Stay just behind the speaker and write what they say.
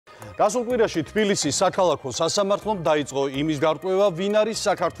გასულ კვირაში თბილისის საქალაქო სასამართლომ დაიწყო იმის გარკვევა, ვინ არის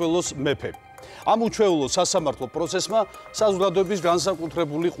საქართველოს მეფე. ამ უჩვეულო სასამართლო პროცესმა საზოგადოების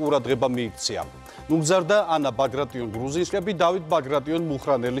განსაკუთრებული ყურადღება მიიქცია. ნუგზარდა ანა ბაგრატიონ-გრუზინსკები დავით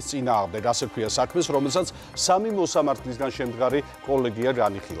ბაგრატიონ-მუხრანელის წინააღმდეგ, ასე ქვია საქმეს, რომელსაც სამი მოსამართლისგან შემდგარი კოლეგია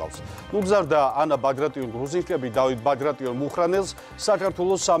განიხილავს. ნუგზარდა ანა ბაგრატიონ-გრუზინსკები დავით ბაგრატიონ-მუხრანელს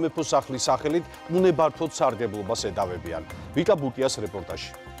საქართველოს სამეფო სახლის სახელით უნებართვოდ სარგებლობას ედავებიან. ვიკა ბუკიას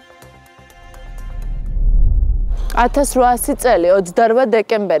რეპორტაჟი. 1800 წელი 28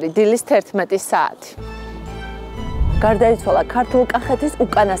 დეკემბერი დილის 11 საათი. გარდაიცვალა ქართულ-კახეთის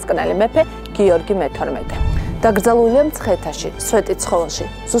უკანასკნელი მეფე გიორგი მე-12. დაკრძალულია მცხეთაში, სვეტიცხოველში,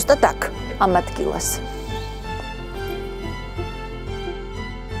 ზუსტად აქ, ამ ადგილას.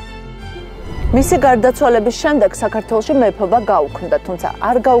 მისი გარდაცვალების შემდეგ საქართველოში მეფობა გაუქმდა, თუმცა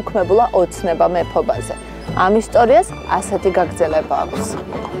არ გაუქმებულა ოცნება მეფობაზე. ამ ისტორიას ასეთი გაგრძელება აქვს.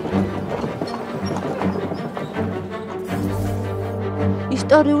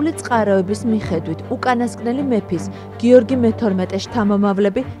 ისტორიული წყაროების მიხედვით უკანასკნელი მეფის გიორგი მე-12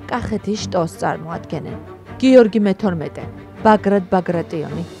 შთამომავლები კახეთის შტოს წარმოადგენენ. გიორგი მე-12, ბაგრატ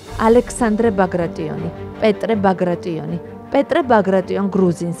ბაგრატიონი, ალეხანდრე ბაგრატიონი, პეტრე ბაგრატიონი, პეტრე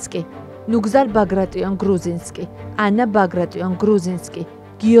ბაგრატიონ-გრუზინსკი, ნუგზარ ბაგრატიონ-გრუზინსკი, ანა ბაგრატიონ-გრუზინსკი,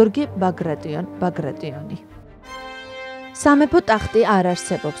 გიორგი ბაგრატიონ-ბაგრატიონი. სამეფო ტახტი არ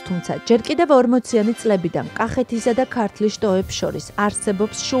არსებობს, თუმცა ჯერ კიდევ 40-იანი წლებიდან კახეთისა და ქართლის შტოებს შორის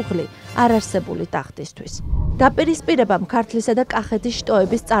არსებობს შუღლი არარსებული ტახტისთვის. დაპირისპირებამ ქართლისა და კახეთის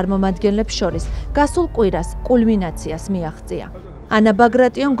შტოების წარმომადგენლებს შორის გასულ კვირას კულმინაციას მიაღწია. ანა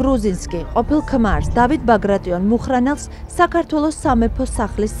ბაგრატიონ-გრუზინსკი ყოფილ ქმარს დავით ბაგრატიონ-მუხრანელს საქართველოს სამეფო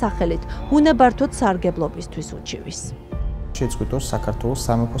სახლის სახელით უნებართვოდ სარგებლობისთვის უჩივის. შეწყვიტოს საქართველოს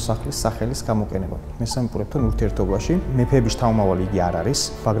სამეფო სახლის სახელის გამოყენება. მე სამეფოებთან ურთიერთობაში მეფეების შთამომავალი იგი არ არის.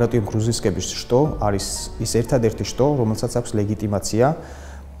 ბაგრატიონ-გრუზინსკების შტო არის ის ერთადერთი შტო, რომელსაც აქვს ლეგიტიმაცია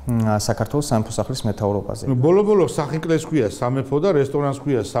საქართველოს სამეფო სახლის მეთაურობაზე. ბოლო-ბოლო სახინკლეს ქვია სამეფო და რესტორანს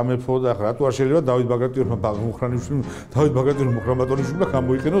ქვია სამეფო და რატო არ შეიძლება დავით ბაგრატიონ-მუხრანიშვილი, დავით ბაგრატიონ-მუხრანელის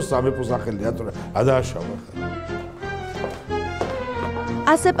გამოიყენოს სამეფო სახელი, რატო ადააშავა.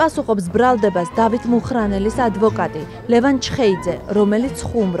 ასე პასუხობს ბრალდებას დავით მუხრანელის ადვოკატი ლევან ჩხეიძე, რომელიც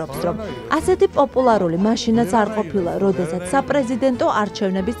ხუმრობს, რომ ასეთი პოპულარული მაშინაც არ ყოფილა, როდესაც საპრეზიდენტო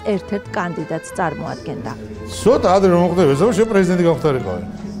არჩევნების ერთ-ერთ კანდიდატს წარმოადგენდა. ცოტა ადრე რომ მოხდება, ეს პრეზიდენტი გავხდარიყავი.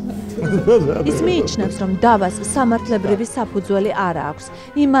 ის მიიჩნევს, რომ დავას სამართლებრივი საფუძველი არ აქვს,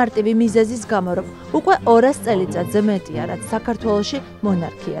 იმ მარტივი მიზეზის გამო, რომ უკვე 200 წელიწადზე მეტია, რაც საქართველოში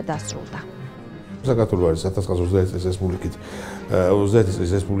მონარქია დასრულდა. საქართველოს არის 1920 წლის რესპუბლიკით, 30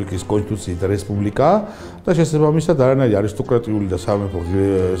 წლის რესპუბლიკის კონსტიტუციით და რესპუბლიკა და შესაბამისად არანაირი არისტოკრატიული და სამეფო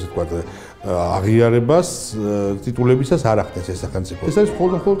ესე ვთქვათ აღიარებას ტიტულებისას არ ახდენს ეს სახელმწიფო. ეს არის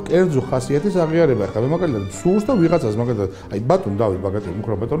მხოლოდ კერძო ხასიათის აღიარება. ახლა მე მაგალითად სურს და ვიღაცას მაგალითად აი ბატონ დავით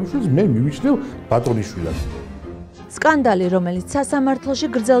ბაგრატიონ-მუხრანიშვილს მე მივიჩნევ ბატონიშვილად. სკანდალი, რომელიც სასამართლოში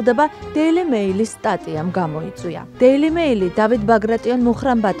გრძელდება, Daily Mail-ის სტატიამ გამოიწვია. Daily Mail-ი დავით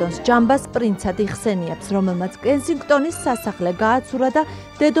ბაგრატიონ-მუხრანბატონს ჯამბას პრინცად იხსენიებს, რომელმაც კენსინგტონის სასახლე გააცურა და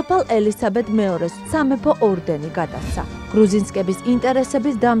დედოფალ ელისაბედ მეორეს სამეფო ორდენი გადასცა. გრუზინსკების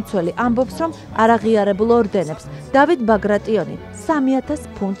ინტერესების დამცველი ამბობს, რომ არაღიარებულ ორდენებს დავით ბაგრატიონი 3000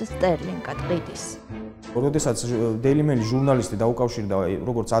 ფუნტ სტერლინგად ყიდის. როდესაც Daily Mail-ის ჟურნალისტი დაუკავშირდა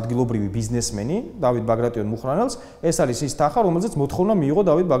როგორც ადგილობრივი ბიზნესმენი დავით ბაგრატიონ-მუხრანელს, ეს არის ის თანხა, რომელზეც მოთხოვნა მიიღო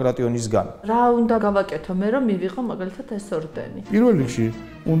დავით ბაგრატიონისგან. რა უნდა გავაკეთო მე, რომ მივიღო მაგალითად ეს ორდენი? პირველ რიგში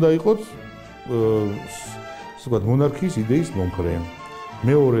უნდა იყოს ასე ვთქვათ მონარქიის იდეის მომხრე.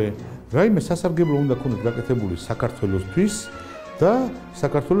 მეორე, რაიმე სასარგებლო უნდა ქონდეს გაკეთებული საქართველოსთვის და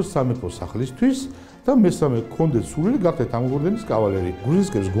საქართველოს სამეფო სახლისთვის. და მესამე კონდეთ სული გახდეთ ამ ორდენის კავალერი.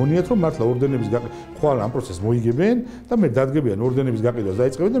 გრუზინსკებს გონიათ რომ მართლა ორდენების ხვალ ამ პროცესს მოიგებენ და მე დადგებიან ორდენების გაყიდვას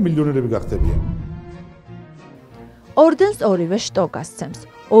დაიწყებენ და მილიონერები გახდებიან. ორდენს ორივე შტო გასცემს,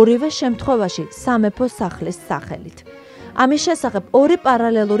 ორივე შემთხვევაში სამეფო სახლის სახელით. ამის შესახებ ორი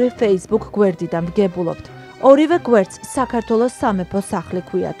პარალელური Facebook გვერდიდან ვგებულობთ. ორივე გვერდს საქართველოს სამეფო სახლი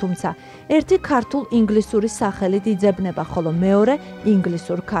ქვია, თუმცა ერთი ქართულ-ინგლისური სახელით იძებნება, ხოლო მეორე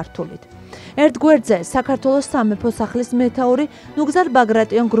ინგლისურ-ქართულით. ერთ გვერდზე საქართველოს სამეფო სახლის მეთაური ნუგზარ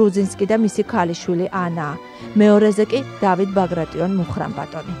ბაგრატიონ-გრუზინსკი და მისი ქალიშვილი ანაა, მეორეზე კი დავით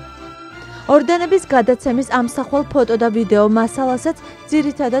ბაგრატიონ-მუხრანბატონი. ორდენების გადაცემის ამსახველ ფოტო და ვიდეო მასალასაც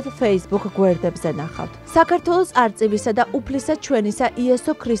ძირითადად Facebook გვერდებზე ნახავთ. საქართველოს არწივისა და უფლისა ჩვენისა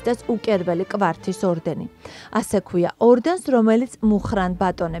იესო ქრისტეს უკერველი კვართის ორდენი. ასე ქვია ორდენს, რომელიც მუხრან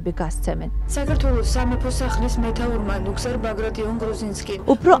ბატონები გასცემენ. საქართველოს სამეფო სახლის მეთაურმა ნუგზარ ბაგრატიონ-გრუზინსკი.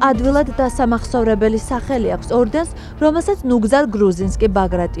 უფრო ადვილად დასამახსოვრებელი სახელი აქვს ორდენს, რომელსაც ნუგზარ გრუზინსკი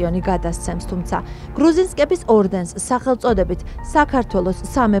ბაგრატიონი გადასცემს, თუმცა გრუზინსკების ორდენს სახელწოდებით საქართველოს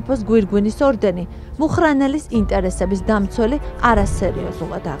სამეფოს გვირგვინის ორდენი მუხრანელის ინტერესების დამცველი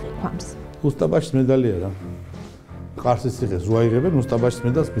არასერიოზულად აღიქვამს. უსტაბაშის მედალია რა. ყარსის ციხეს რო აიღებენ, უსტაბაშის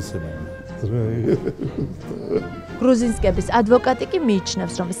მედალს მისცემენ. გრუზინსკების ადვოკატი კი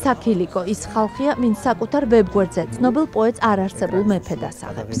მიიჩნევს, რომ საქილიკო ის ხალხია, ვინც საკუთარ ვებ-გვერდზე ცნობილ პოეტს არარსებულ მეფედ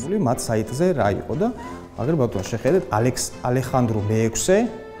ასახებს. მათ საიტზე რა იყო და აგერ ბატონო შეხედეთ ალეხანდრო მე-6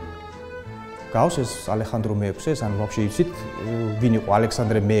 გავს ეს ალეხანდრო მე-6 ეს ან ვაფშე იცით ვინ იყო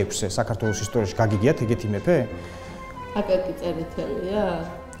ალექსანდრე მე-6 საქართველოს ისტორიაში გაგიგიათ ეგეთი მეფე? აკაკი წერეთელია?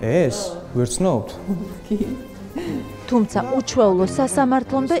 ეს ვერცნობთ? თუმცა უჩვეულო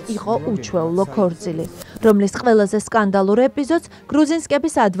სასამართლომდე იყო უჩვეულო ქორწილი, რომლის ყველაზე სკანდალურ ეპიზოდს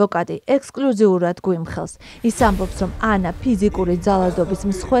გრუზინსკების ადვოკატი ექსკლუზიურად გვიმხელს. ის ამბობს, რომ ანა ფიზიკური ძალადობის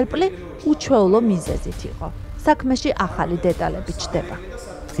მსხვერპლი უჩვეულო მიზეზით იყო. საქმეში ახალი დეტალები ჩდება.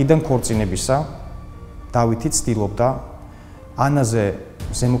 დღიდან ქორწინებისა დავითი ცდილობდა ანაზე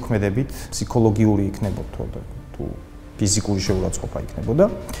ზემოქმედებით ფსიქოლოგიური იქნებოდა თუ ფიზიკური შეურაცხყოფა იქნებოდა.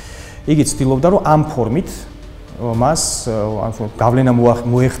 იგი ცდილობდა, რომ ამ ფორმით მას გავლენა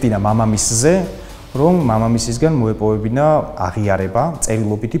მოეხდინა მამამისზე, რომ მამამისისგან მოეპოვებინა აღიარება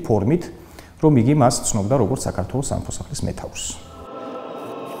წერილობითი ფორმით, რომ იგი მას ცნობდა როგორც საქართველოს სამეფო სახლის მეთაურს.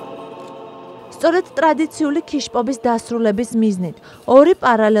 სწორედ ტრადიციული ქიშპობის დასრულების მიზნით ორი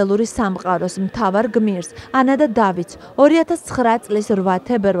პარალელური სამყაროს მთავარ გმირს, ანა და დავითს 2009 წლის 8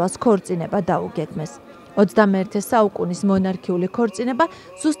 თებერვალს ქორწინება დაუგეგმეს. 21 საუკუნის მონარქიული ქორწინება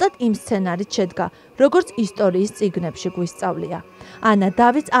ზუსტად იმ სცენარით შედგა, როგორც ისტორიის წიგნებში გვისწავლია. ანა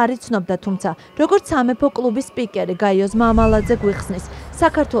დავითს არ იცნობდა, თუმცა როგორც სამეფო კლუბის სპიკერი გაიოს მამალაძე გვიხსნის,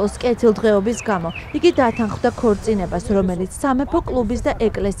 საქართველოს კეთილდღეობის გამო იგი დათანხმდა ქორწინებას, რომელიც სამეფო კლუბის და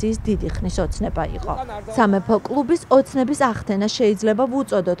ეკლესიის დიდი ხნის ოცნება იყო. სამეფო კლუბის ოცნების ახდენა შეიძლება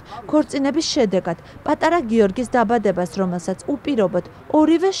ვუწოდოთ ქორწინების შედეგად პატარა გიორგის დაბადებას, რომელსაც უპირობოდ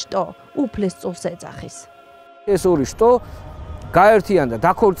ორივე შტო უფლის წულს ეძახის. ეს ორი შტო გაერთიანდა და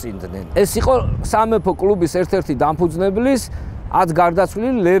დაქორწინდნენ. ეს იყო სამეფო კლუბის ერთ-ერთი დამფუძნებლის ათ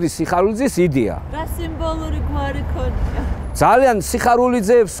გარდაცვლილი ლერის სიხარულიძის იდეა. რა სიმბოლური გვარი ქონია? ძალიან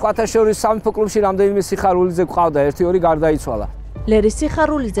სიხარულიძეებს სხვათა შორის სამეფო კლუბში რამდენიმე სიხარულიძე გვყავდა, 1-2 გარდაიცვალა. ლერის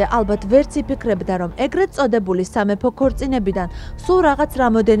სიხარულიძე ალბათ ვერც იფიქრებდა, რომ ეგრეთ წოდებული სამეფო ქორწინებიდან სულ რაღაც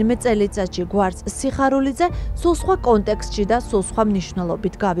რამოდენიმე წელიწადში გვარს სიხარულიძე სულ სხვა კონტექსტში და სულ სხვა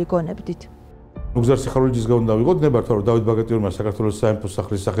მნიშვნელობით გავიგონებდით. ნუგზარ სიხარულიძის გამო დავიღოთ ნებართვა, რომ დავით ბაგრატიონმა საქართველოს სამეფო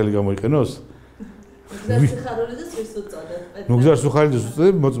სახლის სახელი გამოიყენოს. ნუგზარ სიხარულიძეს ვის უწოდეთ? ნუგზარ სიხარულიძეს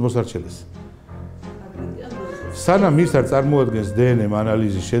უწოდეთ მოსარჩელეს. სანამ ის არ წარმოადგენს დნმ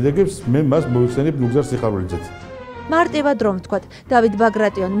ანალიზის შედეგებს, მე მას მოვიხსენებ ნუგზარ სიხარულიძეთ. მარტივად რომ ვთქვათ, დავით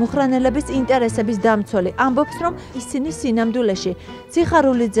ბაგრატიონ-მუხრანელების ინტერესების დამცველი ამბობს, რომ ისინი სინამდვილეში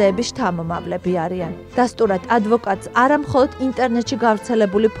სიხარულიძეების შთამომავლები არიან. დასტურად ადვოკატს არა მხოლოდ ინტერნეტში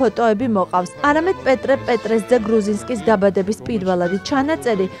გავრცელებული ფოტოები მოყავს, არამედ პეტრე პეტრესძე გრუზინსკის დაბადების პირველადი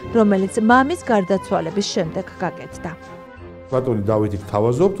ჩანაწერი, რომელიც მამის გარდაცვალების შემდეგ გაკეთდა. ბატონი დავითი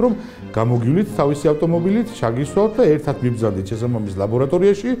გთავაზობთ, რომ გამოგივლით თავისი ავტომობილით, ჩაგისვათ და ერთად მიბრძანდით შესაბამის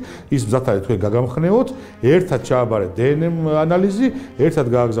ლაბორატორიაში, ის მზათარი თქვენ გაგამხნევოთ, ერთად ჩააბარეთ დნმ ანალიზი, ერთად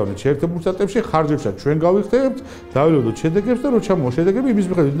გააგზავნეთ შეერთებულ შტატებში, ხარჯებსაც ჩვენ გავიხდებით, დავილოდოთ შედეგებს და რო ჩამოვა შედეგები, იმის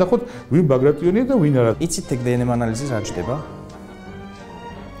მიხედვით ნახოთ, ვინ ბაგრატიონია და ვინ არა. იცით ეგ დნმ ანალიზი რა ჯდება?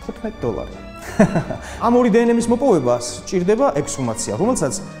 $15. ამ ორი დნმ-ის მოპოვებას ჭირდება ექსჰუმაცია,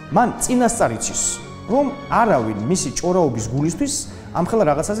 რომელსაც მან წინასწარ იცის. რომ არავინ მისი ჭორაობის გულისთვის ამხელა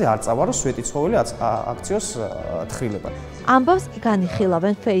რაღაცაზე არ წავაროს სვეტიცხოველი აქციოს თხრილებად. ამბავს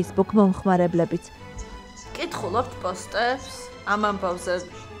განიხილავენ Facebook მომხმარებლებიც. კითხულობთ პოსტებს, ამ ამბავზე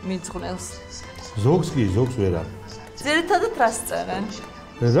მიძღვნელს. ზოგს კი, ზოგს ვერა. ძირითადად რას წერენ?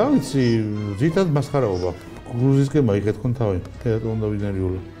 რა ვიცი, ძირითადად მასხარაობა. გრუზინსკებმა იკეთქონ თავი, თეატრ უნდა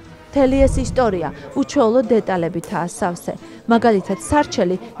ვინერიულა. მთელი ეს ისტორია უჩვეულო დეტალებითაა სავსე. მაგალითად,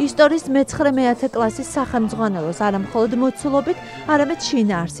 სარჩელი ისტორიის მე-9 კლასის სახელმძღვანელოს არა მხოლოდ მოცულობით, არამედ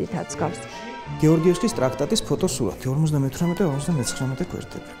შინაარსითაც გავს. გეორგიევსკის ტრაქტატის ფოტოსურათი 58-59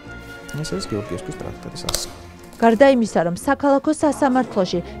 გვერდები. ეს არის გეორგიევსკის ტრაქტატის ასლი. გარდა იმისა, რომ საქალაქო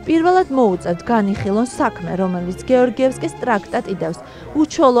სასამართლოში პირველად მოუწევთ განიხილონ საქმე, რომელიც გეორგიევსკის ტრაქტატი დევს,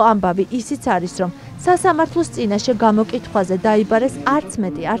 უჩვეულო ამბავი ისიც არის, რომ სასამართლოს წინაშე გამოკითხვაზე დაიბარეს არც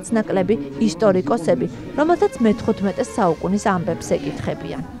მეტი, არც ნაკლები ისტორიკოსები, რომელთაც მე-15 საუკუნის ამბებს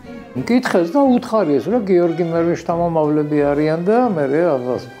ეკითხებიან. გითხეს და უთხარიეს, რომ გიორგი მერვე შთამომავლები არიან და მე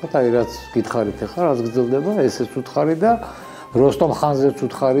რაღაც ვთქვათ, აი რაც გითხარით ახლა, რაც გრძელდება, ესეც უთხარი და როსტომ ხანზეც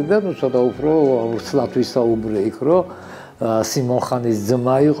უთხარი და ნუ ცოტა უფრო ვრცლად ვისაუბრე იქ, რომ სიმონ ხანის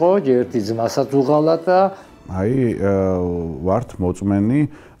ძმა იყო, ერთი ძმასაც უღალატა. აი ვართ მოწმენი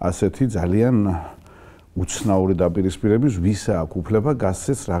ასეთი ძალიან უცნაური დაპირისპირების, ვისა აქვს უფლება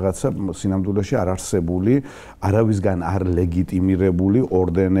გასცეს რაღაცა სინამდვილეში არარსებული, არავისგან არ ლეგიტიმირებული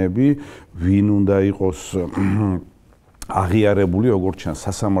ორდენები, ვინ უნდა იყოს აღიარებული, როგორც ჩანს,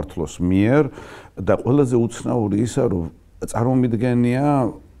 სასამართლოს მიერ და ყველაზე უცნაური ისა, რომ წარმომიდგენია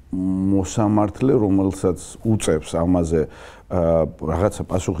მოსამართლე, რომელსაც უწევს ამაზე რაღაცა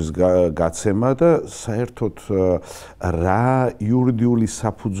პასუხის გაცემა და საერთოდ რა იურიდიული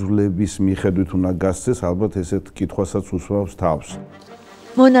საფუძვლების მიხედვით უნდა გასცეს, ალბათ ესეთ კითხვასაც უსვამს თავს.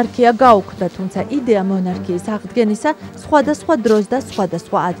 მონარქია გაუქმდა, თუმცა იდეა მონარქიის აღდგენისა სხვადასხვა დროს და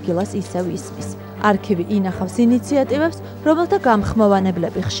სხვადასხვა ადგილას ისევ ისმის. არქივი ინახავს ინიციატივებს, რომელთა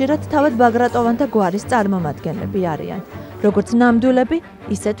გამხმოვანებლები ხშირად თავად ბაგრატოვანთა გვარის წარმომადგენლები არიან, როგორც ნამდვილები,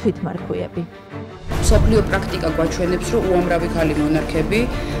 ისე თვითმარქვიები. მსოფლიო პრაქტიკა გვაჩვენებს, რომ უამრავი ქალი მონარქები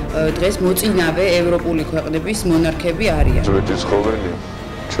დღეს მოწინავე ევროპული ქვეყნების მონარქები არიან. ზღვეთი ცხოველი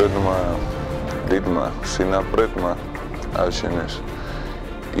ჩვენმა დიდმა სინაპრეტმა აშენეს.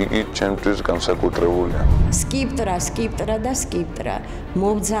 იგი ჩემთვის განსაკუთრებულია. სკიპტრა და სკიპტრა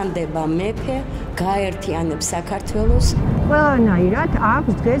მობრძანდება მეფე, გაერთიანებს საქართველოს. ყველანაირად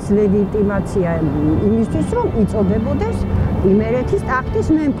აქვს დღეს ლეგიტიმაცია იმისთვის, რომ იწოდებოდეს იმერეთის ტახტის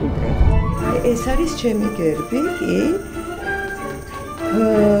მემკვიდრე. ეს არის ჩემი გერბი, კი.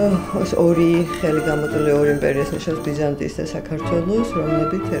 ორი ხელი გამოწვეული ორი იმპერიას ნიშნავს ბიზანტიის და საქართველოს,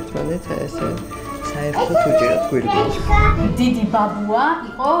 რომლებიც ერთმანეთს ესე საერთოდ უჭირათ გვირგვინში. დიდი ბაბუა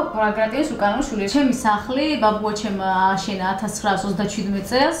იყო ბაგრატიონის უკანონო შვილი. ჩემი სახლი ბაბუაჩემ აშენა 1927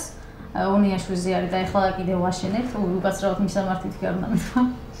 წელს. უნიაშვილზე არის და ეხლა კიდევ ვაშენებთ. უკაცრავად მისამართით კი არ უნდა მეთქვა.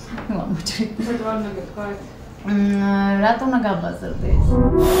 ნუ ამოჭრი. რატო უნდა გაბაზრდე?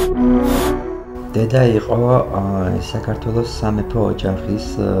 დედა იყო საქართველოს სამეფო ოჯახის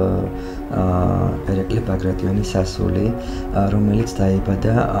ერეკლე ბაგრატიონის ასული, რომელიც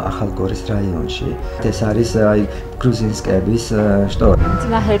დაიბადა ახალგორის რაიონში. ეს არის გრუზინსკების შტო.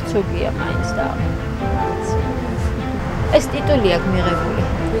 ძმა ჰერცოგია მაინც და ეს ტიტული აქვს მიღებული.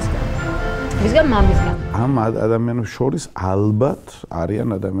 ვისგან მამისგან. ამ ადამიანებს შორის ალბათ არიან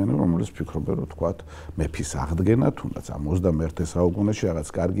ადამიანები, რომლებიც ფიქრობენ, რომ თქვათ მეფის აღდგენა, თუნდაც ამ 21 საუკუნეში რაღაც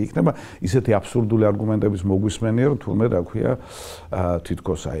კარგი იქნება, ისეთი აბსურდული არგუმენტების მოგვისმენია, რომ თურმე რა ქვია,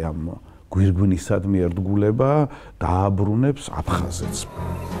 თითქოს აი ამ გვირგვინისადმი ერთგულება დააბრუნებს აფხაზეთს.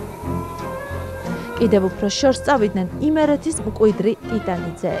 კიდევ უფრო შორს წავიდნენ იმერეთის მკვიდრი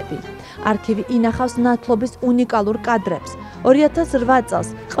ტიტანიძეები. არქივი ინახავს ნათლობის უნიკალურ კადრებს. 2008 წელს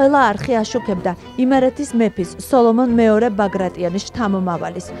ყველა არხი აშუქებდა იმერეთის მეფის სოლომონ მეორე ბაგრატიონის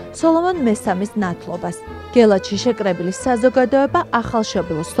შთამომავალის, სოლომონ მესამის ნათლობას. გელათში შეკრებილი საზოგადოება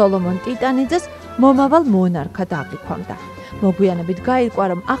ახალშობილ სოლომონ ტიტანიძეს მომავალ მონარქად აღიქვამდა. მოგვიანებით გაირკვა,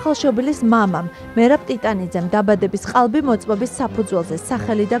 რომ ახალშობილის მამამ მერაბ ტიტანიძემ დაბადების ყალბი მოწმობის საფუძველზე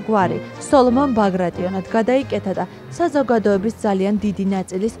სახელი და გვარი სოლომონ ბაგრატიონად გადაიკეთა და საზოგადოების ძალიან დიდი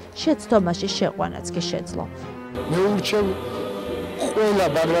ნაწილის შეცდომაში შეყვანაც კი შეძლო. მე ურჩევ ყველა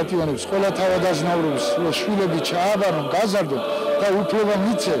ბაგრატიონებს, ყველა თავადაზნაურებს, შვილები ჩააბარონ, გაზარდონ და უფლება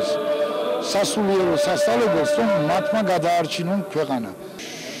მიცეს სასულიერო სასწავლებელს, რომ მათმა გადაარჩინონ ქვეყანა.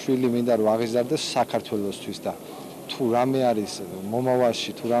 შვილი მინდა რომ აღიზარდეს საქართველოსთვის და თუ რამე არის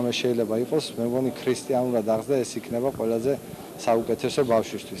მომავალში, თუ რამე შეიძლება იყოს, მე მგონი ქრისტიანულად აღზრდა ეს იქნება ყველაზე საუკეთესო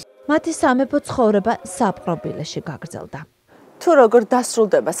ბავშვისთვის. მათი სამეფო ცხოვრება საპყრობილეში გაგრძელდა. თუ როგორ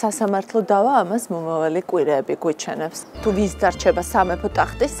დასრულდება სასამართლო დავა, ამას მომავალი კვირეები გვიჩენებს. თუ ვის დარჩება სამეფო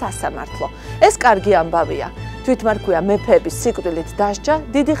ტახტის სასამართლო. ეს კარგი ამბავია. თვითმარქვია მეფეების სიკვდილით დასჯა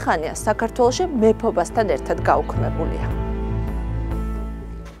დიდი ხანია საქართველოში მეფობასთან ერთად გაუქმებულია.